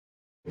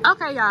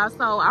Okay, y'all,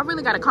 so I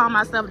really got to calm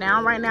myself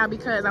down right now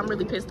because I'm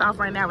really pissed off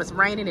right now. It's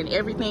raining and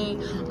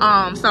everything.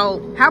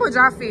 So how would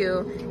y'all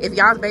feel if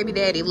y'all's baby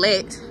daddy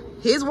let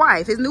his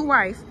wife, his new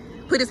wife,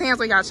 put his hands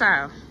on y'all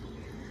child?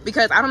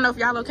 Because I don't know if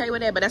y'all okay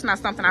with that, but that's not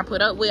something I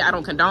put up with. I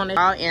don't condone it,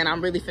 and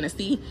I'm really finna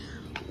see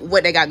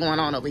what they got going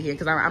on over here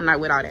because I'm not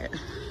with all that.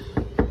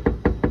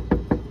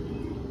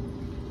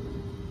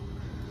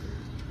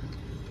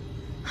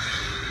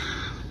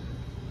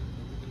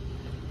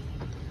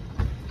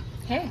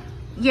 Hey.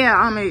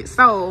 Yeah,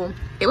 so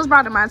it was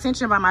brought to my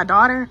attention by my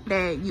daughter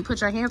that you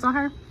put your hands on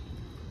her.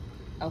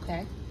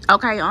 Okay.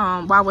 Okay,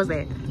 why was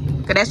that?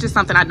 Because that's just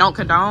something I don't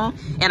condone.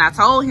 And I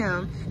told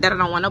him that I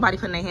don't want nobody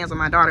putting their hands on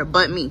my daughter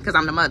but me because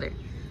I'm the mother.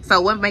 So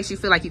what makes you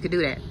feel like you could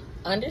do that?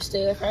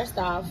 Understood. First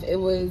off, it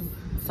was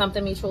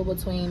something mutual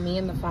between me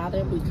and the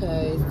father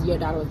because your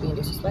daughter was being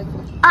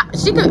disrespectful.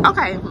 She could,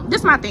 okay,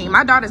 this is my thing.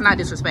 My daughter's not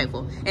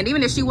disrespectful. And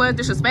even if she was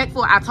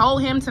disrespectful, I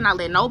told him to not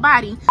let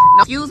nobody,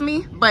 excuse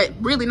me, but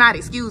really not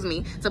excuse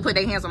me, to put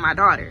their hands on my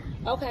daughter.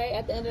 Okay,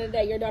 at the end of the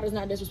day, your daughter's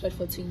not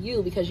disrespectful to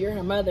you because you're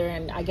her mother,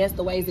 and I guess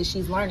the ways that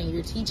she's learning,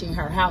 you're teaching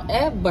her.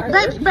 However,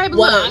 baby,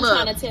 what look,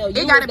 I'm trying to tell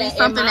you it gotta is be that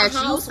something in my that you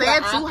house said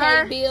to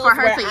her for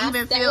her to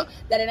even feel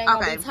that it ain't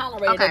gonna be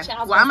tolerated. Okay.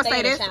 Well, I'm gonna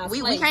say this: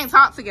 we can't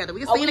talk together.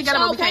 We can stay together,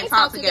 but we can't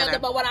talk together.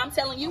 But what I'm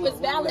telling you is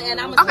valid,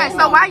 and I'm okay.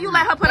 So why you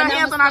let her put her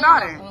hands on our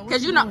daughter?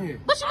 Because you know, what you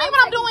mean?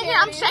 What I'm doing here?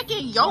 I'm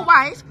checking your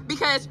wife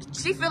because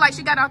she feel like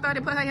she got authority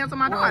to put her hands on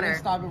my daughter. Let's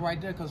stop it right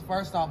there. Because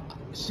first off,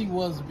 she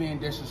was being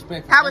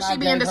disrespectful. How was she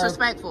being disrespectful?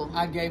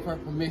 I gave her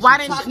permission. Why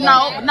didn't you?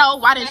 No.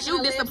 Why didn't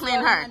you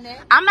discipline her?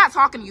 I'm not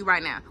talking to you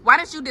right now. Why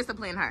didn't you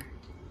discipline her?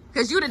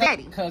 Because you the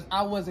daddy. Because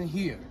I wasn't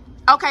here.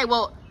 Okay,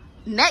 well,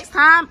 next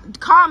time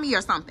call me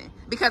or something.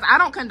 Because I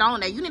don't condone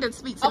that. You need to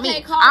speak to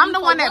me. I'm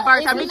the one that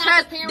birthed her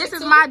because this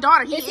is my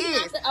daughter. He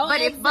is.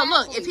 But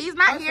look, if he's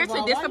not here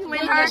to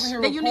discipline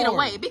her, then you need to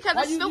wait.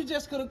 Because you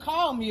just could have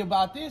called me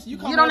about this. You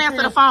don't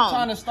answer the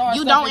phone.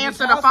 You don't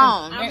answer the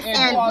phone.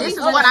 And this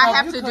is what I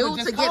have to do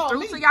to get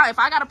through to y'all. If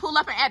I got to pull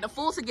up and add the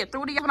fool to get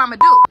through to you, what I'm going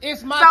to do.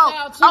 It's my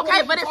child too.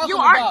 Okay, but if you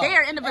aren't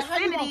there in the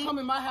vicinity. How you come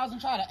in my house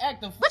and try to act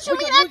the fool? What you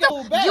mean act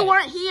the? You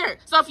weren't here.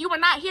 So if you were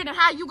not here, then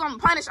how you going to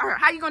punish her?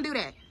 How you going to do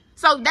that?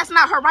 So that's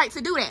not her right to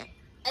do that.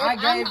 I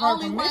gave her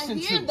permission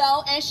to.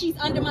 Though, and she's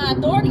under my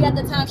authority at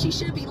the time. She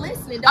should be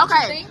listening. Don't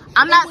you think?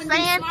 I'm not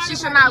saying she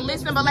should not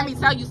listen, but let me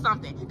tell you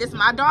something. This is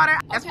my daughter.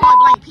 That's point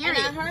blank,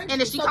 period.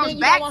 And if she comes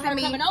back to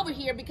me, coming over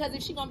here because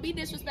if she's gonna be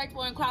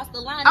disrespectful and cross the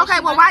line.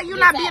 Okay, well, why you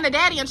not being a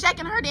daddy and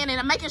checking her then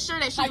and making sure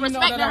that she's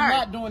respecting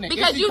her?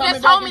 Because you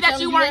just told me that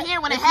you weren't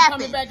here when it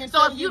happened.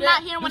 So if you're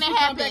not here when it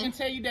happened, come back and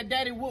tell you that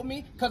daddy whooped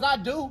me, because I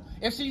do.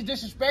 If she's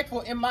disrespectful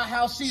in my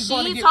house, she's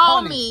gonna get punished. She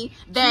told me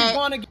that.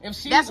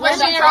 That's what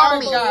she told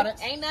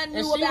me. Ain't nothing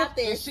new about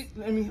this.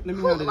 Let me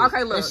handle this.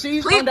 Okay, look.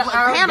 Please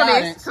handle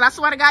this, because I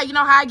swear to God, you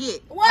know how I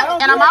get.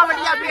 And I'm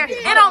already up here.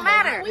 It don't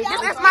matter.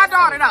 It's my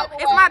daughter, though.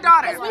 It's my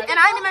daughter. And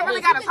I ain't even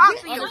really got to talk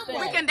to you.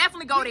 We can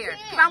definitely go there,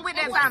 because I'm with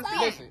that time.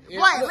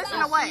 What? Listen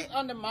to what? She's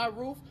under my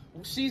roof.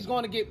 She's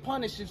going to get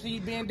punished if she's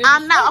being disrespectful.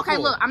 I'm not. Okay,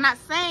 look. I'm not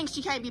saying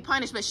she can't be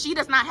punished, but she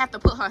does not have to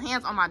put her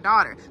hands on my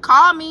daughter.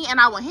 Call me, and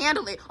I will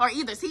handle it, or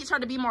either teach her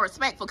to be more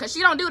respectful, because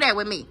she don't do that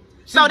with me.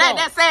 So that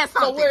says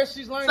something. So where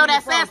she's learning so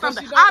that says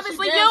something.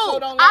 Obviously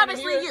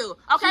you.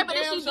 Okay, but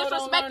if she's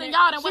disrespecting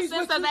y'all, then what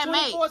sense does that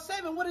make?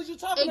 24/7. What is you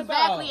talking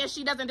about? Exactly, and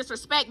she doesn't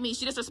disrespect me.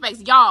 She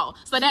disrespects y'all.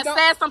 So that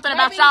says something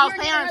about y'all's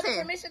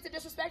parenting.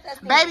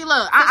 Baby,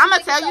 look, I'm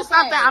gonna tell you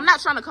something. I'm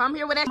not trying to come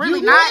here with that. Really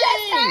not.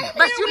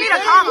 But you need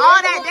to calm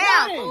all that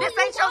down. This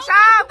ain't your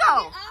child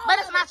though. But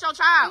it's not your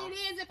child.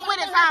 With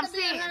it times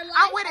 10.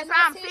 I'm with it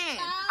times 10.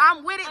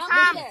 I'm with it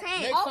times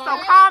 10. So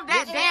calm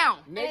that down.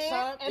 Next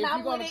time, if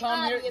you're gonna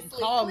come here,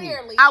 call me.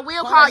 I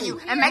will call you,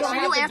 and make sure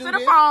you answer the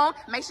phone.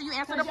 Make sure you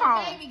answer the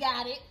phone. Baby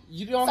got it.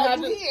 You don't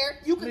have to.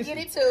 You can get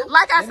it too.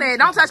 Like I said,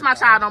 don't touch my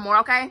child no more,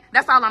 okay?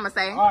 That's all I'm gonna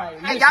say.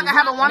 And y'all can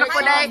have a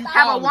wonderful day,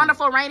 have a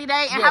wonderful rainy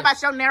day, and how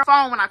about your narrow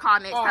phone when I call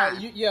next time?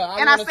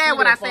 And I said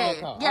what I said.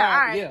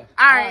 Yeah,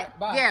 all right.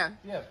 Yeah.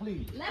 Yeah,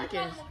 please.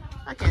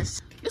 Okay.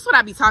 This is what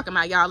I be talking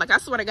about, y'all. Like, I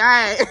swear to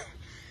God,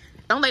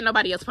 don't let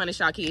nobody else punish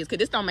y'all kids, because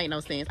this don't make no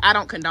sense. I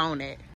don't condone that.